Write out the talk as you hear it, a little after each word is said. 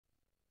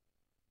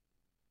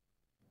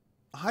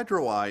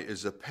HydroEye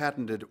is a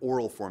patented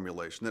oral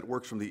formulation that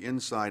works from the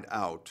inside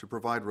out to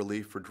provide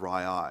relief for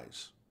dry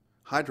eyes.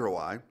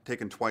 HydroEye,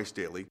 taken twice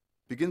daily,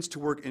 begins to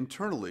work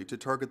internally to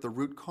target the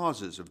root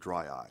causes of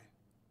dry eye.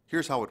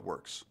 Here's how it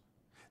works.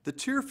 The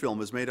tear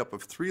film is made up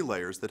of 3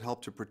 layers that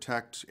help to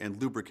protect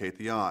and lubricate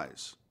the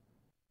eyes.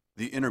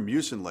 The inner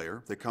mucin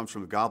layer that comes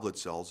from the goblet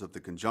cells of the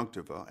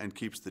conjunctiva and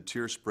keeps the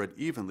tear spread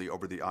evenly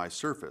over the eye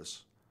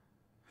surface.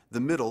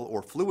 The middle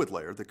or fluid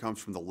layer that comes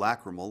from the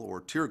lacrimal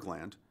or tear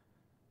gland,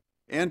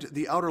 and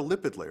the outer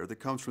lipid layer that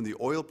comes from the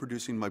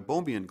oil-producing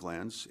meibomian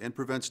glands and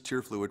prevents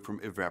tear fluid from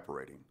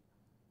evaporating.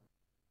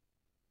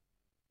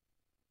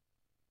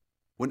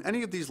 When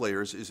any of these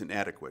layers is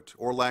inadequate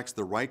or lacks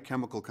the right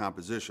chemical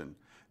composition,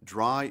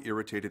 dry,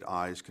 irritated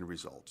eyes can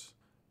result.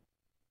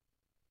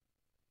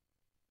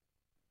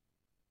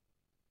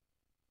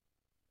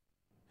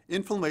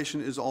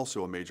 Inflammation is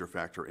also a major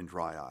factor in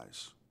dry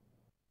eyes.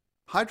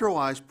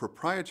 HydroEye's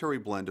proprietary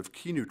blend of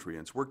key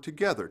nutrients work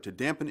together to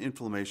dampen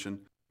inflammation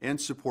and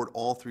support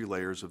all 3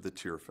 layers of the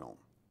tear film.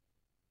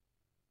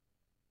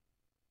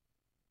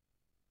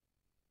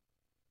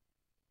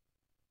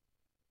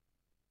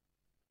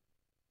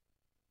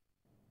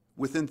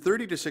 Within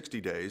 30 to 60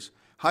 days,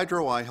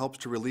 HydroEye helps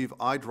to relieve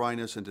eye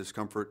dryness and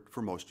discomfort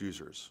for most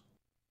users.